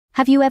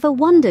Have you ever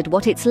wondered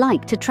what it's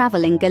like to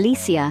travel in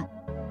Galicia?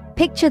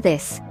 Picture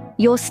this: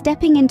 you're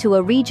stepping into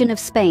a region of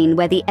Spain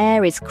where the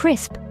air is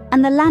crisp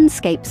and the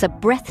landscapes are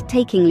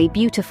breathtakingly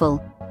beautiful.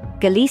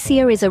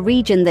 Galicia is a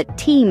region that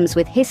teems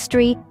with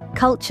history,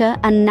 culture,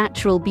 and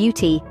natural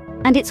beauty,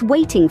 and it's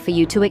waiting for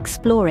you to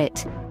explore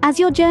it. As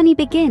your journey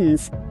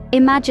begins,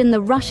 imagine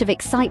the rush of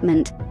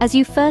excitement as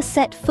you first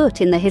set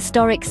foot in the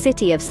historic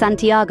city of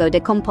Santiago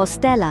de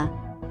Compostela.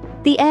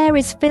 The air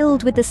is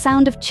filled with the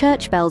sound of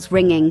church bells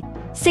ringing,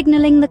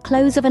 signaling the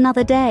close of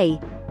another day.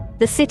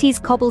 The city's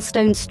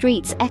cobblestone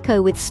streets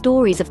echo with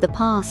stories of the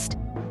past,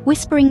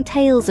 whispering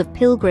tales of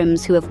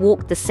pilgrims who have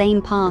walked the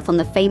same path on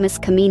the famous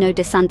Camino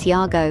de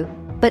Santiago.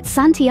 But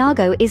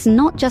Santiago is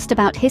not just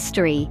about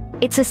history.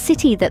 It's a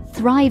city that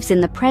thrives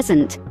in the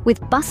present,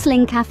 with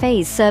bustling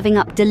cafes serving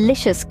up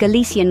delicious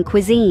Galician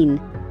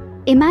cuisine.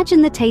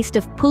 Imagine the taste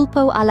of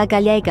pulpo a la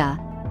gallega,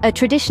 a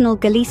traditional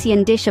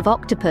Galician dish of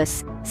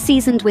octopus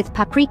seasoned with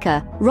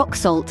paprika, rock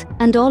salt,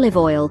 and olive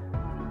oil.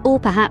 Or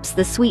perhaps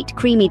the sweet,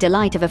 creamy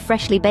delight of a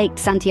freshly baked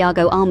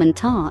Santiago almond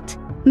tart.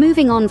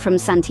 Moving on from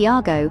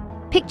Santiago,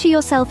 picture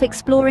yourself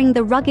exploring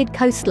the rugged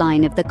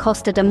coastline of the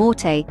Costa da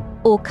Morte,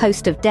 or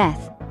Coast of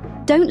Death.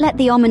 Don't let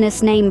the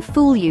ominous name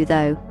fool you,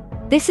 though.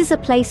 This is a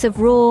place of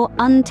raw,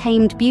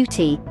 untamed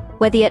beauty,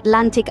 where the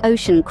Atlantic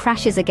Ocean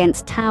crashes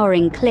against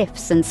towering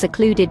cliffs and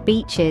secluded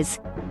beaches.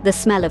 The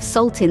smell of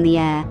salt in the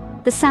air,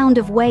 the sound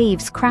of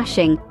waves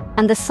crashing,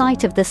 and the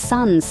sight of the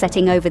sun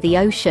setting over the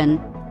ocean.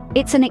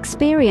 It's an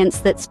experience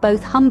that's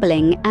both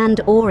humbling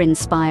and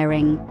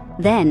awe-inspiring.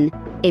 Then,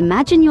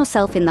 imagine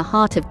yourself in the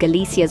heart of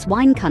Galicia's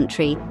wine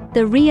country,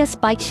 the Rías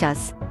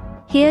Baixas.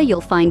 Here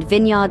you'll find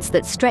vineyards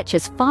that stretch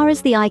as far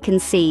as the eye can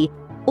see,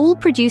 all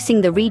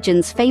producing the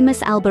region's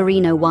famous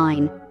Albarino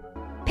wine.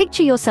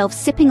 Picture yourself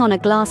sipping on a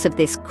glass of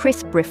this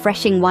crisp,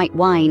 refreshing white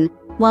wine,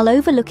 while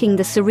overlooking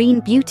the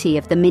serene beauty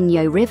of the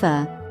Minho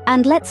River.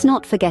 And let's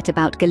not forget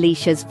about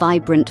Galicia's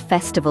vibrant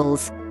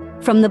festivals.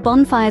 From the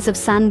bonfires of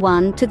San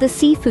Juan to the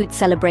seafood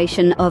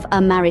celebration of a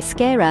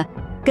marisqueira,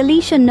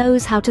 Galicia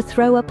knows how to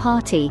throw a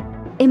party.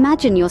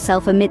 Imagine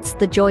yourself amidst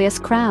the joyous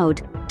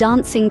crowd,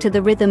 dancing to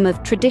the rhythm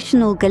of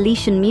traditional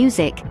Galician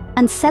music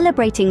and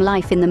celebrating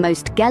life in the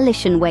most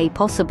Galician way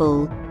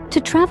possible. To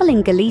travel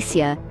in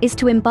Galicia is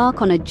to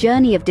embark on a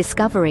journey of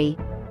discovery.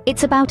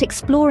 It's about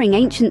exploring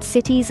ancient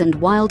cities and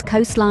wild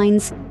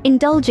coastlines,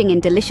 indulging in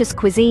delicious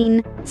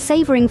cuisine,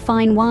 savoring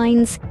fine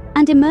wines,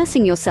 and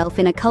immersing yourself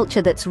in a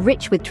culture that's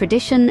rich with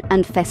tradition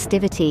and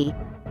festivity.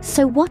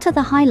 So what are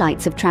the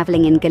highlights of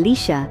traveling in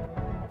Galicia?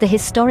 The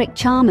historic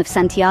charm of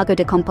Santiago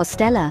de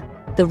Compostela,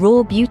 the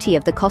raw beauty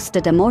of the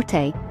Costa da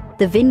Morte,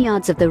 the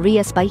vineyards of the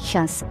Rías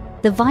Baixas,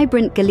 the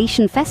vibrant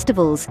Galician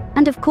festivals,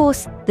 and of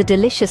course, the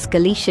delicious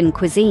Galician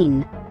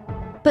cuisine.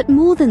 But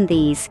more than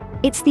these,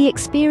 it's the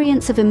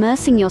experience of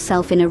immersing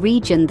yourself in a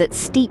region that's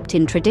steeped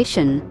in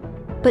tradition,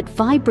 but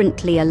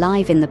vibrantly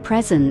alive in the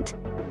present.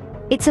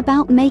 It's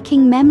about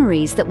making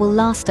memories that will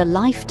last a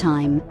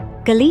lifetime.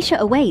 Galicia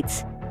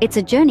awaits. It's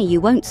a journey you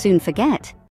won't soon forget.